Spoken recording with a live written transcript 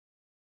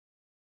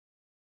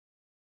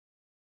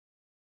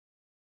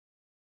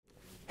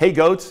Hey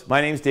goats,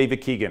 my name's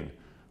David Keegan.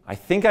 I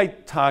think I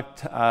taught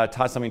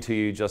something to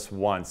you just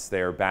once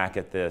there back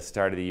at the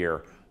start of the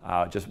year.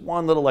 Just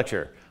one little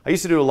lecture. I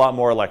used to do a lot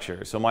more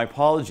lectures, so my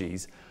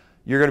apologies.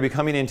 You're going to be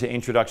coming into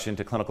Introduction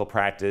to Clinical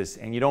Practice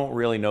and you don't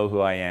really know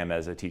who I am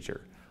as a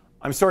teacher.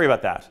 I'm sorry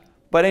about that.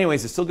 But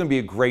anyways, it's still going to be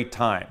a great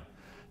time.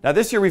 Now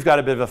this year we've got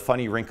a bit of a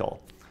funny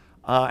wrinkle.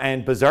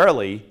 And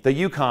bizarrely, the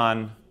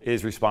Yukon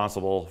is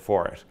responsible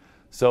for it.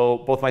 So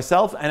both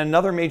myself and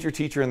another major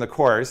teacher in the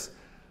course,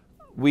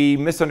 we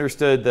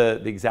misunderstood the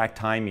exact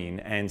timing,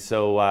 and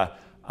so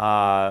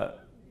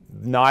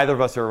neither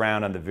of us are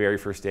around on the very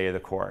first day of the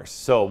course.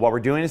 So what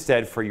we're doing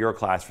instead for your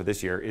class for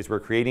this year is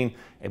we're creating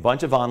a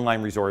bunch of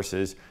online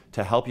resources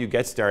to help you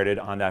get started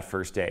on that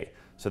first day.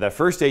 So that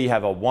first day you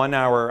have a 1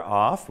 hour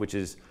off,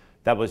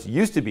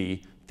 used to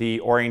be the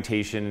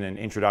orientation and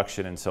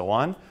introduction and so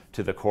on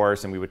to the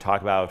course, and we would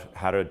talk about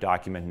how to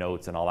document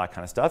notes and all that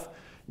kind of stuff.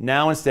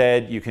 Now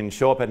instead you can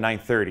show up at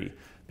 9:30.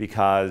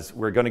 Because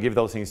we're going to give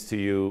those things to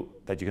you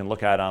that you can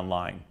look at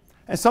online.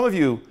 And some of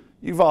you,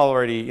 you've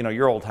already,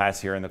 you're old hats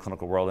here in the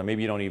clinical world, and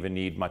maybe you don't even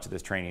need much of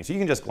this training. So you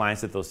can just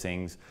glance at those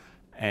things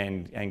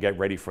and get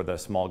ready for the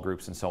small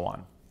groups and so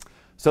on.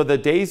 So the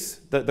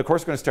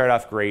course is going to start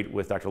off great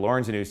with Dr.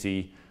 Lauren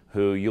Zanussi,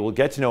 who you will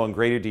get to know in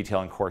greater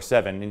detail in Course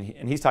 7.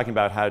 And he's talking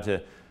about how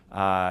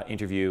to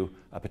interview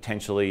a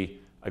potentially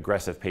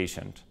aggressive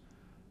patient.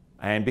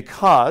 And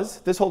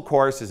because this whole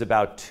course is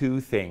about two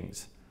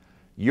things: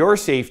 your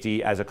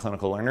safety as a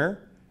clinical learner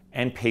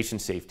and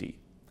patient safety.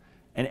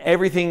 And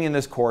everything in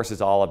this course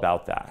is all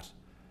about that.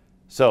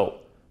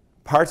 So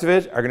parts of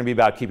it are going to be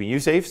about keeping you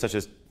safe, such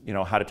as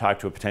how to talk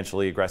to a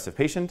potentially aggressive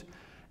patient,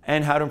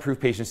 and how to improve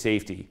patient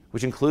safety,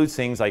 which includes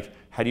things like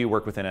how do you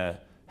work within a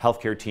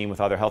healthcare team with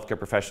other healthcare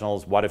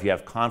professionals, what if you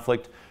have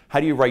conflict, how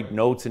do you write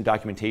notes and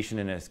documentation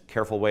in a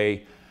careful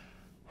way,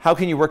 how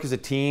can you work as a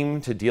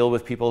team to deal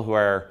with people who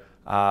are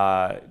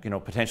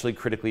potentially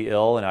critically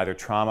ill in either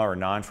trauma or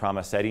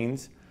non-trauma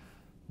settings.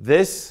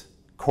 This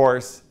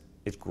course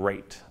is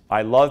great.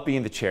 I love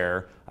being the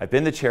chair. I've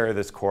been the chair of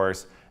this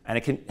course, and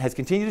it has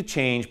continued to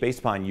change based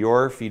upon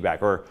your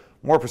feedback, or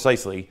more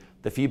precisely,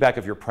 the feedback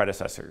of your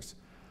predecessors.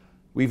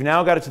 We've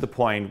now got it to the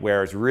point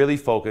where it's really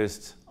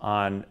focused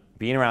on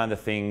being around the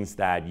things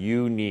that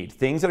you need,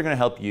 things that are going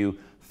to help you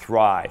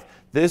thrive.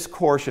 This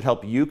course should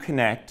help you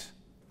connect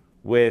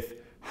with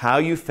how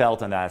you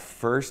felt on that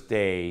first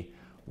day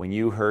when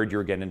you heard you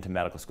were getting into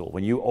medical school,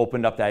 when you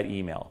opened up that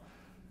email.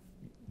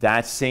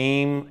 That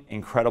same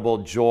incredible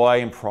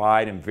joy and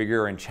pride and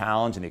vigor and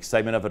challenge and the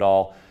excitement of it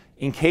all,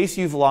 in case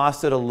you've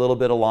lost it a little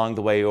bit along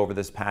the way over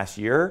this past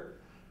year,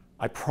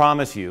 I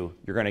promise you,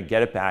 you're going to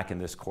get it back in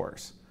this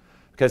course.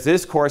 Because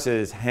this course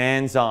is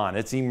hands-on,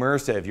 it's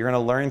immersive, you're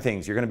going to learn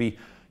things, you're going to be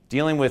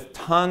dealing with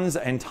tons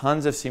and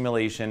tons of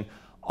simulation,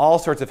 all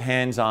sorts of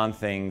hands-on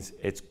things.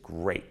 It's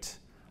great.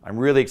 I'm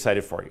really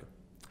excited for you.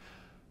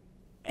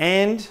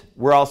 And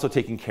we're also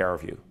taking care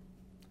of you.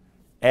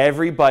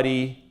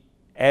 Everybody,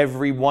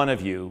 every one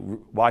of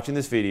you watching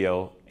this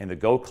video in the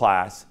GOAT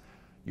class,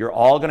 you're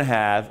all going to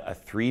have a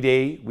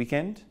 3-day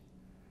weekend,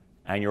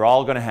 and you're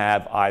all going to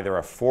have either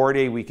a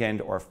 4-day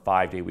weekend or a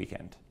 5-day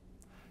weekend.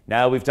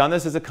 Now, we've done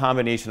this as a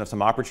combination of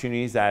some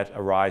opportunities that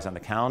arise on the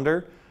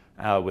calendar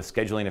with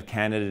scheduling of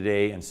Canada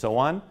Day and so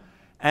on,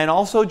 and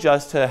also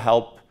just to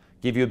help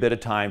give you a bit of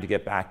time to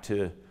get back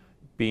to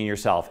being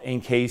yourself in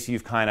case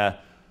you've kind of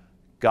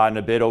gotten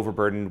a bit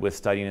overburdened with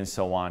studying and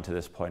so on to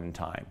this point in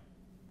time.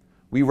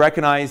 We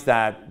recognize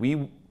that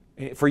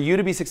for you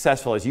to be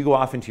successful as you go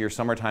off into your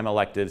summertime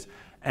electives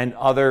and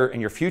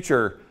your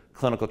future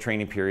clinical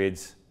training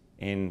periods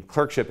in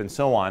clerkship and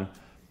so on,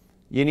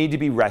 you need to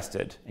be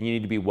rested and you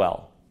need to be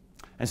well.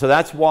 And so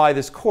that's why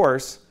this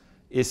course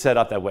is set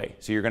up that way.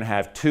 So you're going to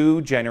have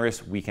 2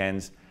 generous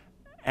weekends.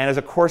 And as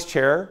a course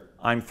chair,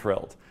 I'm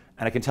thrilled.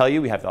 And I can tell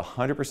you we have the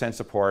 100%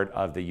 support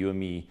of the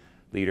UME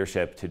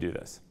leadership to do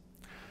this.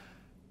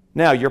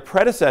 Now, your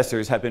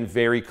predecessors have been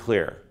very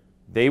clear.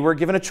 They were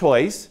given a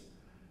choice.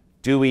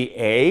 Do we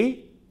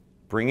A,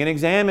 bring an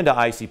exam into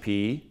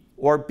ICP,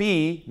 or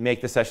B,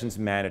 make the sessions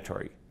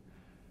mandatory?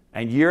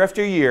 And year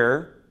after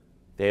year,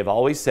 they have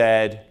always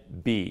said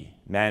B,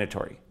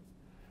 mandatory.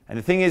 And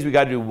the thing is, we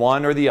got to do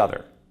one or the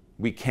other.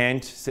 We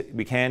can't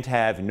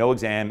have no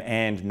exam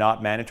and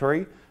not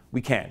mandatory. We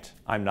can't.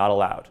 I'm not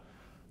allowed.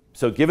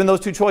 So given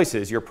those two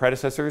choices, your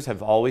predecessors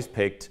have always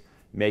picked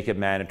make it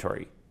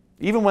mandatory,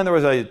 even when there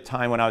was a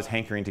time when I was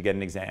hankering to get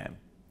an exam.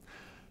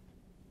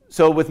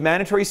 So with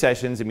mandatory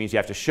sessions, it means you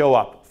have to show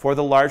up for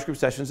the large group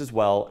sessions as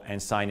well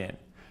and sign in.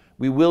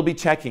 We will be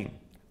checking.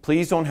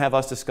 Please don't have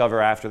us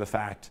discover after the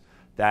fact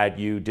that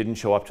you didn't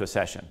show up to a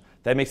session.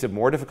 That makes it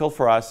more difficult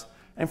for us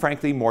and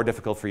frankly more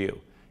difficult for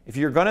you. If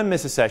you're going to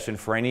miss a session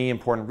for any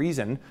important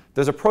reason,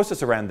 there's a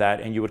process around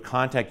that, and you would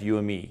contact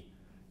UME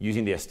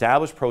using the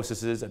established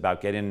processes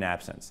about getting an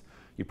absence.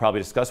 You probably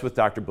discussed with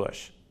Dr.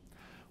 Bush.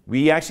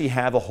 We actually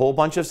have a whole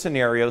bunch of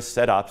scenarios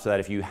set up so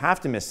that if you have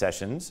to miss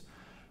sessions,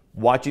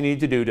 what you need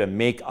to do to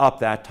make up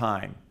that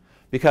time.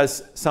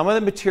 Because some of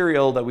the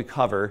material that we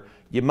cover,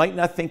 you might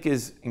not think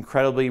is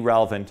incredibly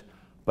relevant,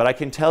 But I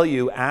can tell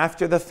you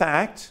after the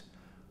fact,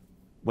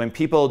 when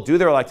people do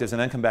their electives and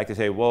then come back to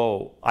say,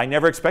 whoa, I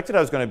never expected I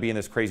was going to be in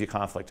this crazy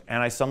conflict,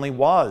 and I suddenly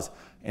was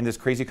in this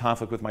crazy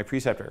conflict with my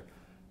preceptor.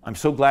 I'm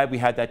so glad we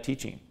had that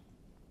teaching.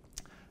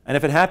 And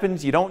if it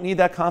happens, you don't need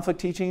that conflict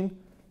teaching,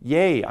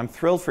 yay, I'm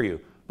thrilled for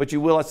you. But you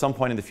will at some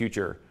point in the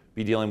future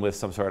be dealing with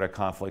some sort of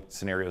conflict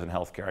scenarios in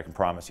healthcare, I can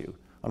promise you,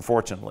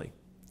 unfortunately.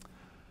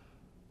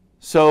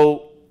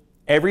 So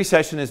every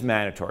session is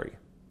mandatory.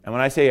 And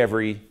when I say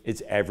every,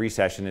 it's every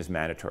session is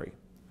mandatory.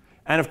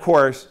 And of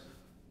course,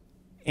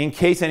 in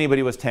case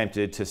anybody was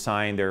tempted to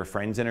sign their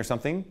friends in or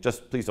something,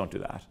 just please don't do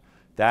that.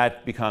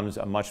 That becomes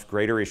a much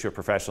greater issue of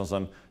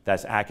professionalism.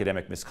 That's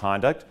academic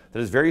misconduct. That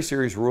is very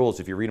serious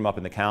rules if you read them up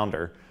in the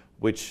calendar,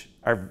 which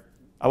are,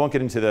 I won't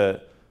get into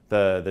the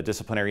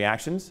disciplinary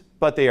actions,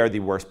 but they are the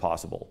worst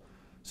possible.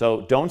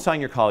 So don't sign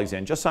your colleagues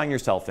in, just sign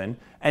yourself in.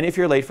 And if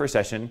you're late for a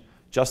session,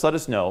 just let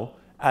us know.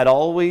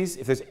 Always,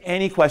 if there's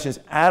any questions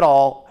at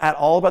all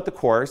about the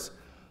course,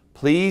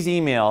 please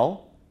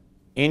email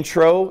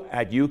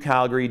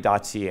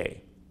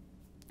intro@ucalgary.ca.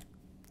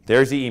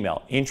 There's the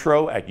email,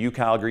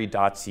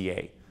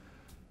 intro@ucalgary.ca.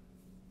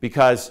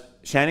 Because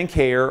Shannon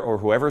Kayer or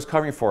whoever is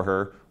covering for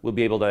her will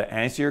be able to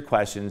answer your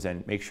questions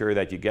and make sure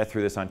that you get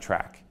through this on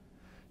track.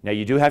 Now,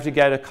 you do have to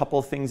get a couple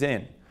of things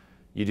in.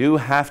 You do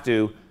have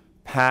to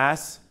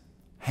pass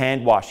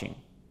hand washing.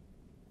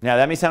 Now,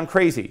 that may sound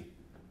crazy,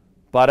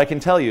 but I can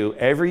tell you,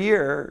 every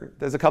year,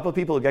 there's a couple of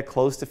people who get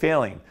close to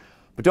failing.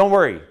 But don't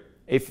worry,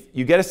 if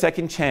you get a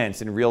second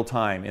chance in real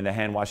time in the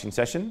hand washing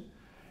session,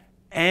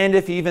 and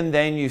if even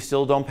then you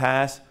still don't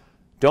pass,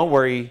 don't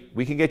worry,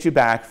 we can get you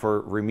back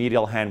for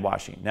remedial hand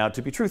washing. Now,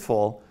 to be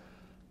truthful,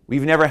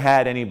 we've never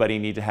had anybody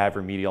need to have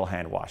remedial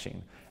hand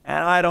washing.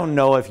 And I don't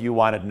know if you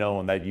wanted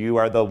known that you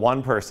are the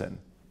one person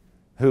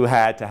who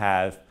had to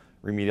have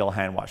remedial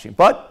hand washing.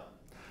 But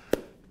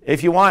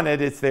if you want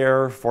it, it's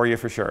there for you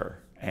for sure.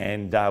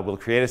 And we'll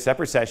create a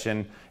separate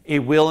session. It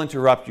will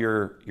interrupt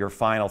your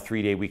final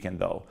 3-day weekend,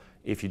 though,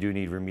 if you do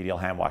need remedial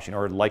hand washing,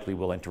 or likely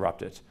will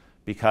interrupt it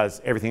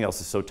because everything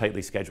else is so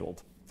tightly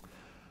scheduled.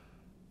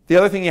 The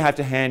other thing you have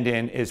to hand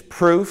in is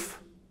proof,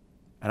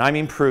 and I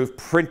mean proof,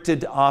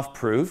 printed off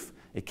proof.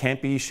 It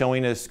can't be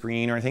showing a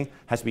screen or anything. It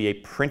has to be a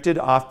printed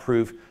off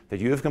proof that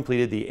you have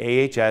completed the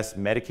AHS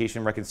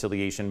medication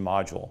reconciliation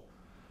module.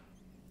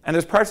 And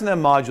there's parts in that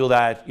module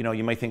that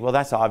you might think, well,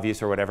 that's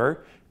obvious or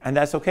whatever, and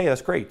that's okay,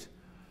 that's great.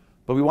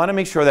 But we want to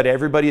make sure that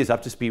everybody is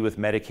up to speed with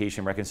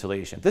medication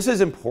reconciliation. This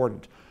is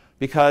important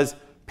because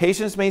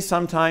patients may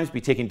sometimes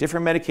be taking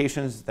different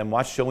medications than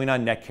what's showing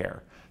on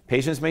Netcare.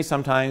 Patients may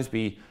sometimes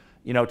be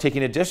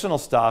taking additional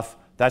stuff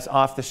that's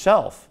off the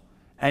shelf.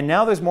 And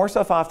now there's more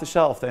stuff off the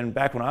shelf than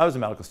back when I was a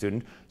medical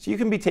student. So you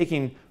can be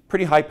taking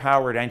pretty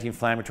high-powered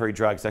anti-inflammatory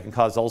drugs that can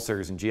cause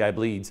ulcers and GI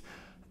bleeds,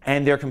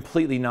 and they're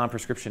completely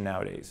non-prescription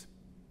nowadays,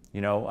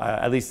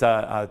 at least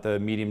the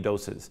medium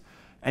doses.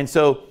 And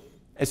so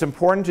it's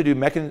important to do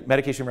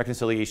medication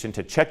reconciliation,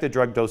 to check the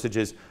drug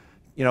dosages,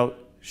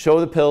 show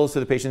the pills to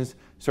the patients.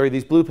 Sorry,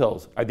 these blue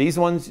pills, are these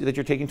ones that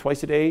you're taking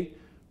twice a day,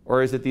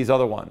 or is it these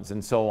other ones,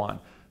 and so on.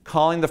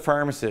 Calling the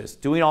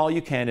pharmacist, doing all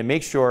you can to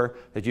make sure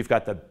that you've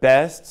got the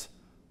best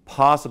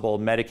possible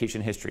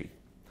medication history.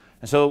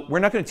 And so we're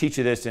not going to teach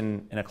you this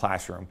in a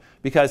classroom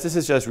because this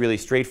is just really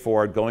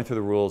straightforward, going through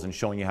the rules and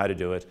showing you how to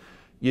do it.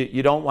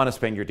 You don't want to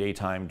spend your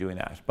daytime doing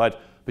that,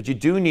 but you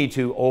do need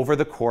to, over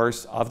the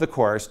course of the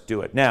course,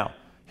 do it. Now,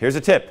 here's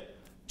a tip.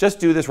 Just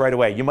do this right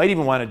away. You might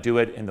even want to do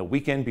it in the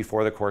weekend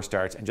before the course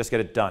starts and just get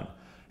it done.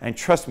 And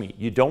trust me,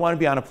 you don't want to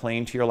be on a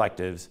plane to your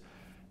electives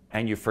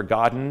and you've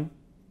forgotten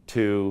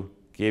to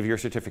give your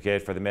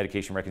certificate for the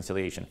medication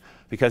reconciliation,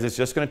 because it's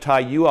just going to tie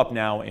you up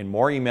now in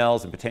more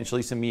emails and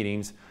potentially some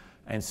meetings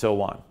and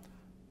so on.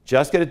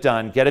 Just get it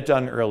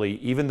done early,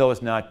 even though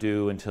it's not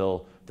due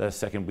until the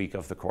second week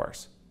of the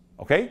course.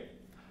 Okay?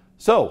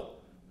 So,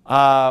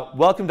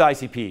 welcome to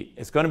ICP.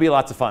 It's going to be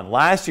lots of fun.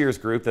 Last year's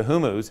group, the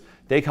Humus,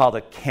 they called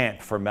it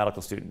camp for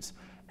medical students.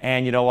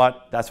 And you know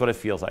what? That's what it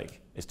feels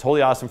like. It's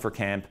totally awesome for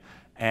camp,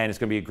 and it's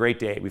going to be a great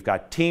day. We've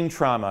got team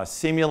trauma,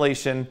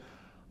 simulation,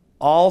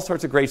 all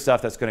sorts of great stuff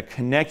that's going to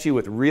connect you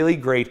with really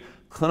great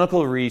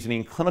clinical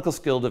reasoning, clinical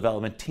skill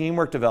development,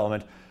 teamwork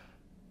development.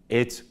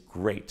 It's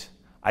great.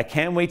 I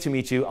can't wait to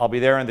meet you. I'll be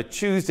there on the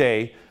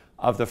Tuesday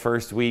of the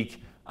first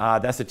week.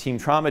 That's the Team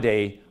Trauma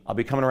Day. I'll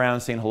be coming around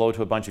saying hello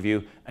to a bunch of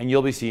you, and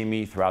you'll be seeing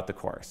me throughout the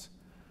course.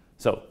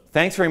 So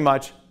thanks very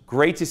much.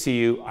 Great to see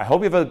you. I hope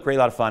you have a great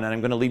lot of fun, and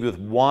I'm going to leave you with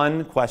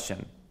one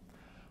question.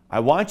 I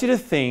want you to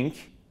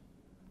think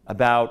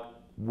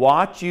about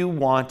what you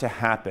want to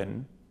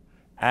happen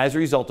as a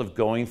result of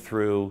going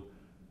through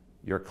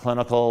your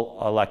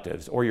clinical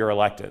electives or your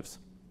electives.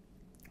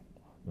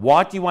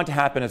 What do you want to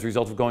happen as a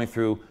result of going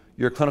through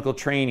your clinical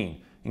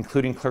training,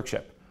 including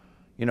clerkship?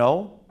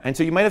 And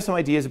so you might have some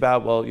ideas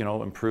about, well,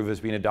 improve as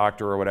being a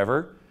doctor or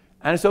whatever.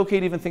 And it's okay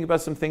to even think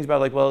about some things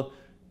about like, well,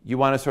 you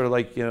want to sort of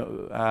like,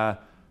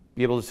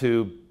 be able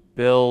to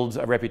build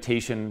a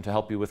reputation to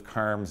help you with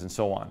CARMs and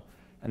so on.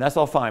 And that's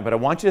all fine, but I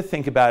want you to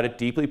think about it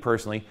deeply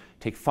personally.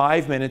 Take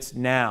 5 minutes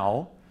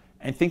now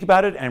And think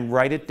about it and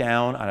write it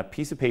down on a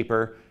piece of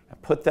paper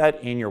and put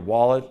that in your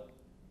wallet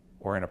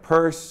or in a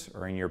purse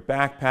or in your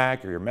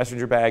backpack or your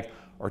messenger bag,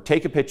 or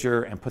take a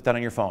picture and put that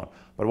on your phone.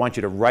 But I want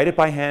you to write it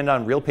by hand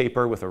on real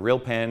paper with a real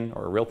pen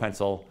or a real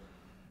pencil,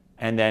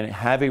 and then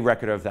have a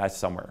record of that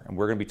somewhere. And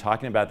we're going to be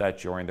talking about that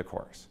during the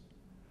course.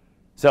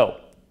 So,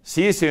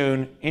 see you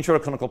soon. Intro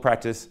to Clinical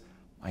Practice,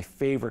 my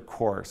favorite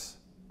course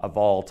of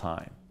all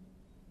time.